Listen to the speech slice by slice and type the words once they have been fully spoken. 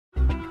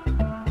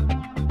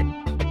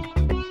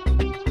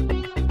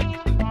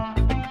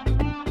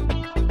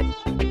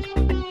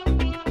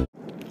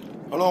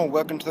Hello and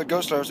welcome to the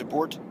Ghost Layers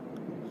Report.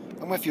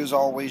 I'm with you as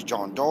always,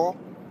 John Dole,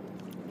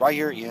 right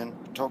here in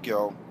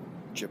Tokyo,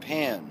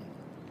 Japan.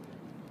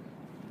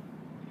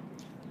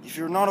 If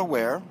you're not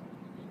aware,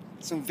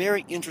 some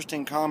very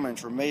interesting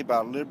comments were made by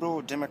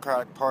Liberal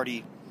Democratic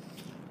Party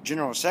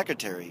General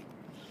Secretary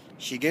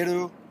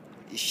Shigeru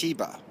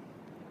Ishiba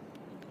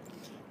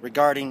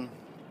regarding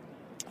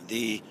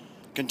the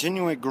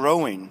continually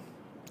growing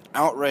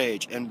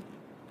outrage and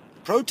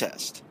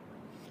protest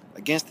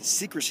against the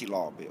secrecy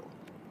law bill.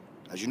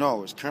 As you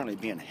know, is currently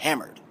being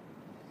hammered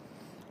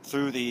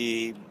through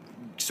the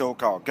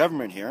so-called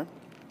government here.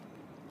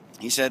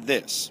 He said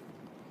this.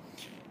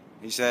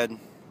 He said,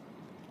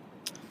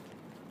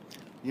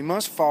 "You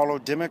must follow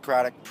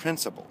democratic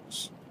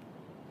principles.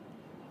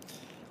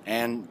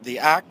 And the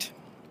act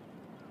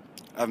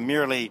of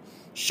merely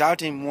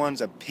shouting one's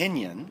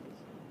opinion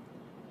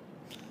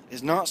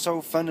is not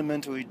so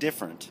fundamentally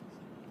different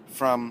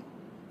from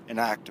an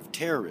act of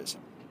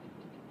terrorism."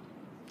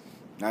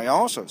 Now, he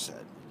also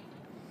said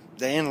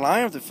that in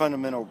line with the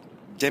fundamental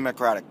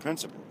democratic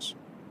principles,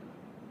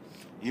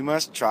 you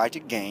must try to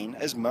gain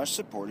as much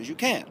support as you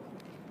can.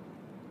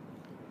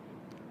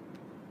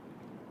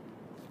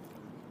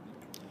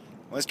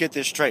 Let's get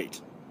this straight,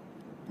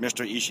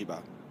 Mr.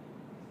 Ishiba.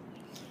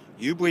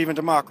 You believe in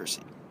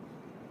democracy.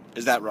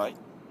 Is that right?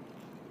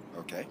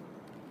 Okay.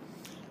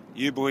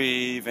 You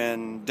believe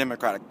in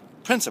democratic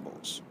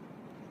principles.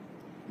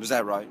 Is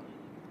that right?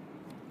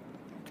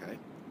 Okay.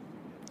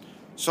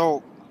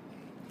 So,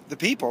 the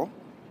people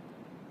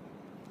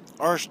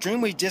are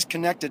extremely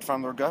disconnected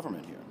from their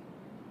government here.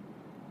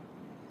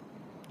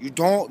 You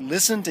don't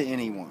listen to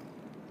anyone.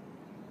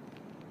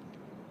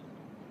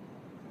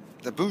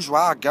 The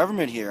bourgeois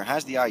government here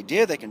has the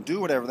idea they can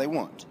do whatever they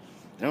want.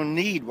 They don't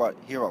need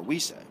hear what we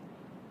say.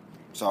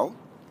 So,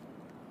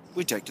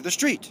 we take to the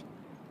street.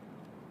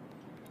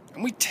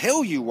 And we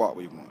tell you what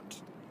we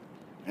want.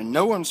 In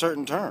no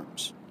uncertain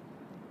terms.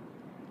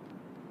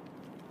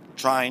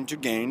 Trying to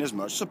gain as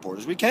much support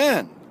as we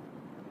can.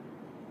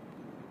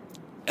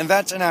 And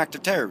that's an act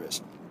of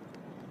terrorism.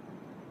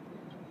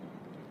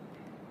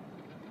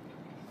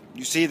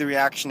 You see the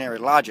reactionary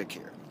logic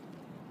here.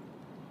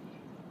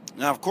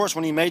 Now, of course,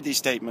 when he made these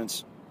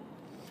statements,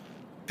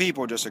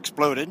 people just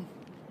exploded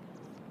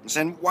and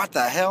said, "What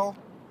the hell?"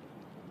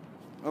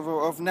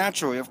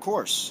 Naturally, of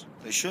course,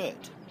 they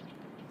should.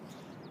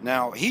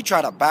 Now, he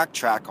tried to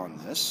backtrack on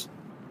this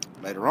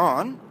later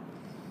on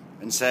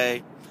and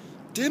say,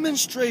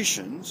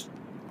 demonstrations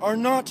are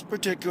not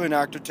particularly an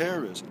act of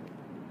terrorism,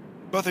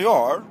 but they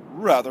are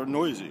rather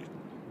noisy.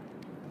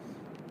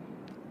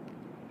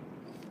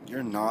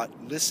 You're not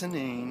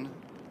listening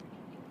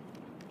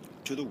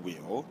to the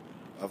will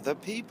of the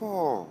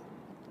people.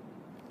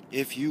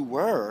 If you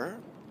were,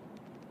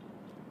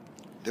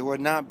 there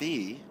would not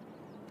be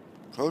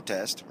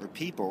protest or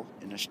people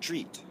in the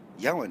street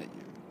yelling at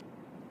you.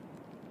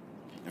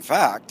 In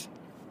fact,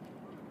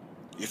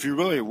 if you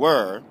really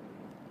were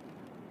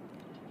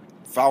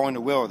following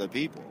the will of the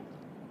people,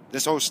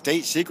 this whole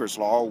state secrets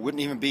law wouldn't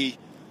even be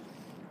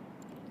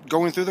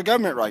going through the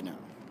government right now.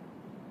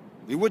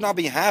 We would not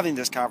be having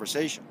this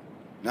conversation.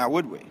 Now,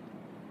 would we,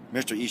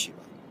 Mr. Ishiba?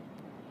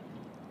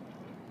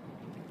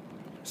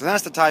 So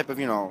that's the type of,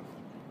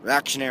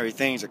 reactionary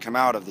things that come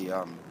out of the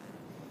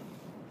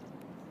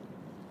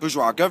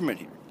bourgeois government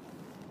here.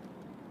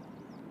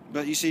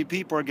 But you see,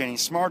 people are getting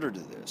smarter to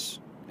this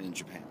in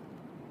Japan.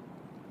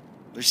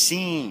 They're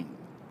seeing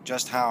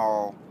just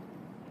how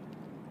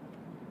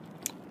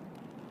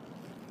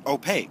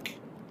opaque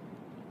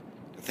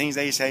the things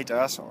they say to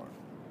us are.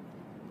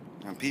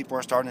 And people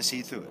are starting to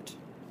see through it.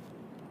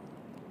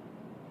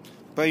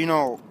 But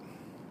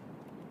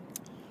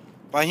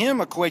by him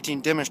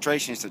equating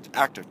demonstrations to the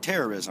act of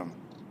terrorism,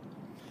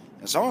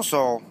 it's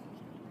also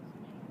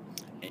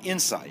an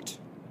insight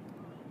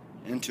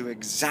into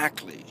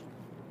exactly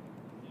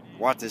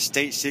what the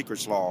state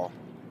secrets law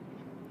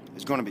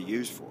is going to be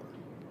used for.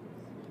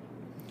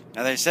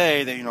 Now, they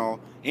say that,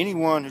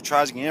 anyone who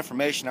tries to get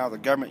information out of the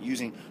government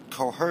using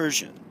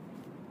coercion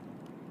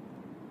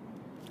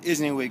is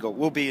illegal,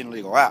 will be an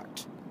illegal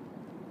act.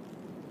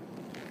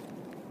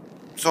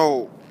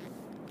 So,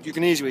 you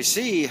can easily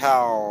see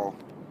how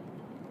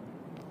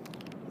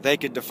they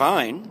could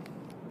define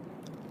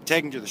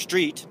taking to the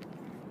street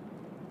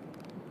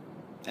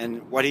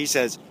and what he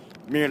says,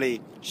 merely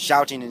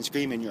shouting and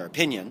screaming your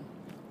opinion,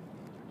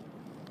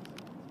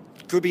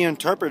 could be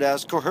interpreted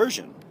as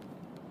coercion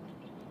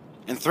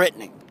and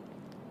threatening.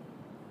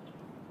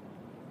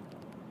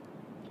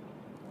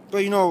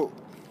 But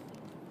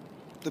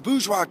the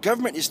bourgeois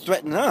government is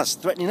threatening us,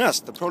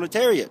 the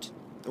proletariat,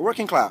 the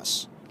working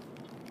class.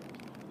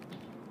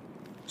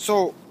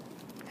 So,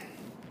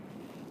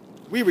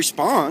 we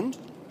respond,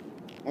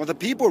 or the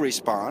people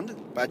respond,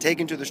 by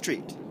taking to the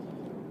street.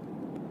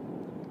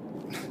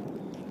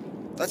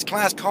 That's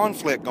class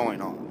conflict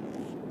going on.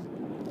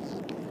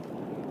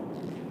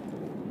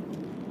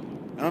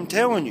 And I'm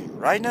telling you,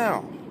 right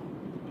now,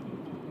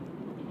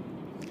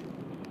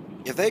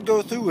 if they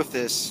go through with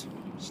this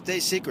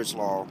state secrets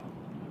law,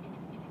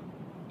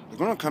 they're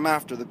going to come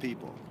after the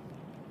people.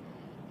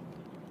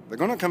 They're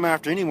going to come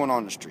after anyone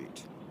on the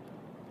street.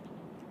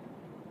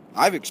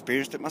 I've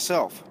experienced it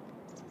myself.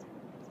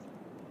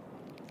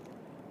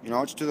 You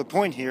know, it's to the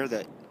point here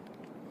that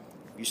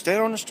you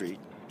stand on the street,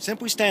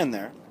 simply stand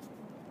there,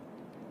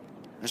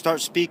 and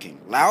start speaking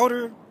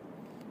louder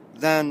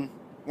than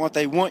what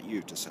they want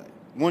you to say,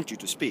 want you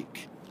to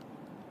speak.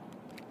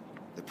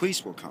 The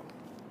police will come.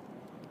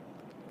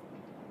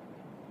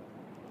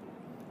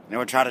 They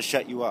will try to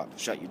shut you up,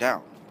 shut you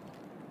down.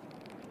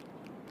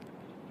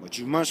 But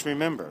you must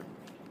remember,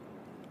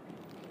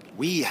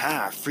 we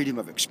have freedom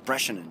of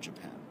expression in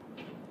Japan.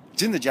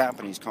 It's in the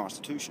Japanese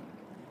Constitution.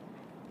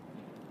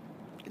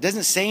 It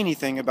doesn't say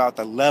anything about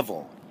the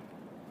level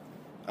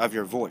of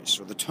your voice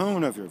or the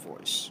tone of your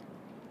voice.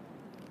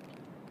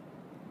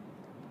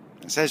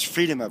 It says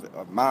freedom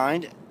of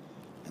mind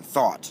and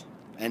thought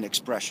and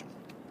expression.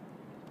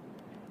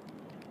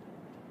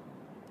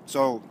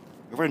 So,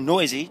 if we're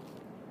noisy,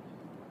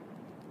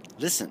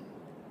 listen.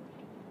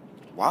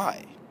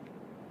 Why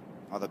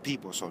are the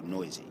people so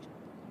noisy?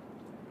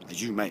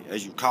 As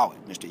you call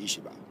it, Mr.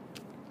 Ishiba.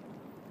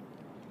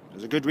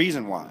 There's a good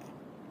reason why.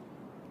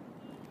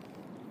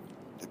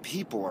 The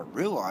people are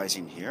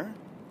realizing here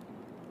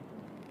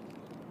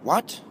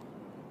what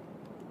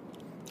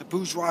the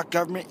bourgeois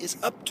government is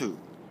up to.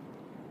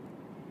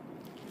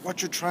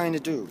 What you're trying to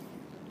do.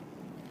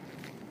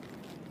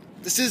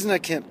 This is an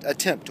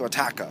attempt to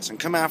attack us and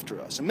come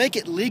after us and make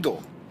it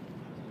legal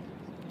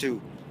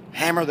to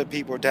hammer the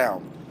people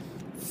down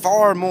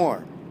far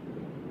more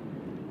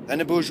than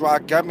the bourgeois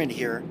government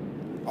here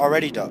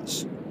already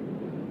does.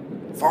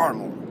 Far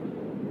more.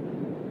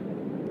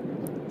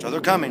 So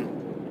they're coming.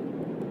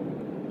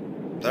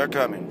 They're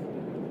coming.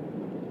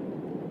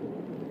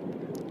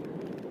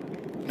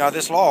 Now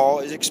this law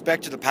is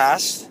expected to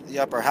pass the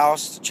upper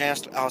house,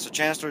 House of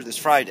Chancellors, this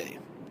Friday.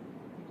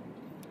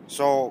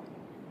 So,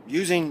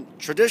 using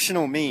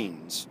traditional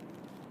means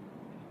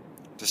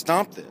to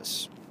stop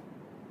this,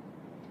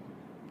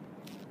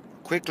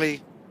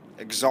 quickly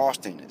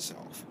exhausting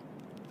itself.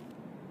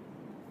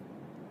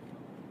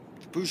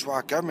 The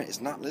bourgeois government is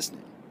not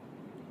listening.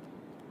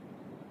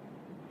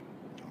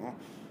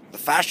 The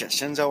fascist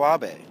Shinzo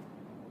Abe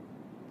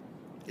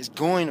is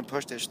going to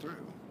push this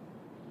through.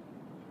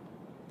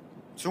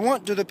 So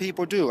what do the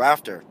people do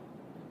after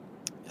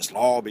this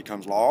law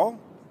becomes law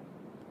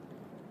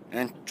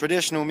and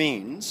traditional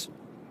means,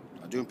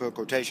 I do put a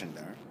quotation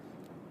there,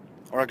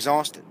 are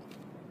exhausted?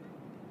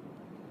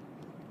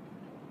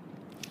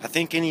 I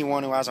think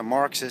anyone who has a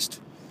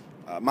Marxist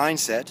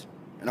mindset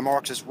and a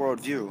Marxist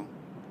worldview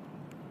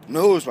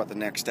knows what the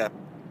next step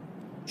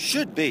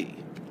should be.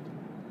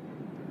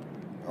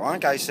 But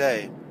like I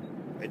say,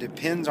 it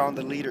depends on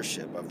the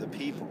leadership of the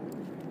people.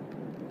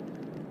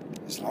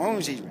 As long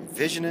as these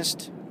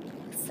revisionist,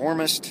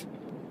 reformist,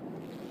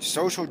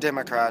 social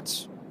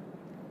democrats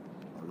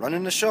are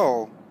running the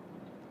show,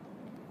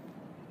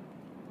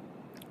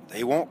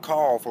 they won't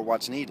call for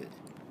what's needed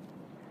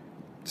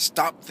to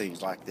stop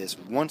things like this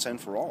once and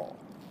for all.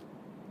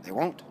 They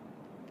won't.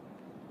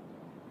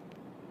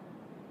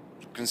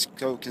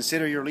 So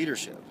consider your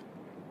leadership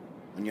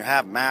when you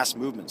have mass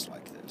movements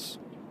like this.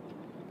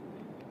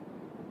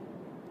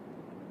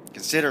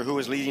 Consider who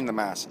is leading the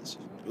masses,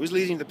 who is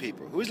leading the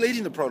people, who is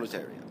leading the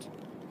proletariat.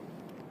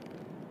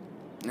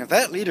 And if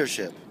that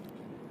leadership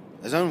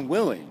is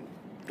unwilling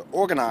to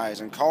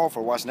organize and call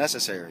for what's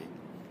necessary,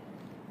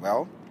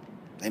 well,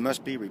 they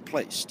must be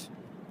replaced.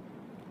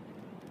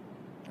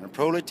 And the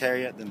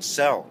proletariat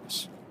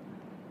themselves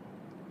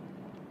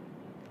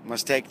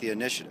must take the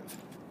initiative.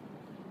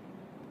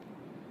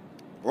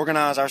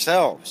 Organize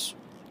ourselves.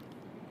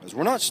 Because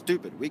we're not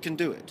stupid. We can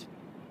do it.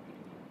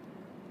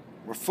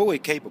 We're fully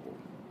capable.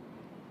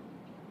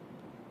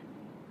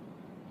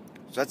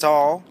 So that's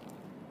all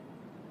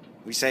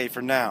we say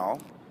for now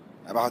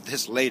about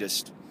this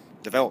latest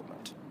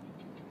development.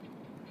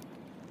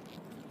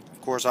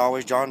 Of course,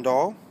 always John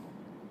Doe.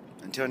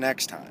 Until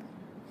next time.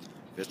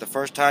 If it's the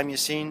first time you've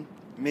seen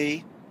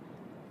me,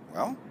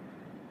 well,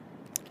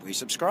 please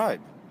subscribe.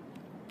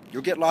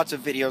 You'll get lots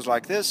of videos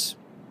like this,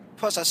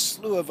 plus a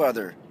slew of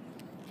other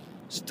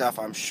stuff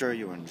I'm sure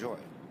you enjoy.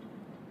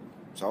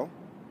 So,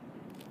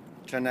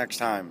 till next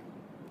time,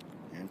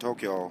 in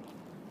Tokyo,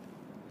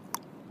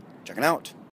 checking out.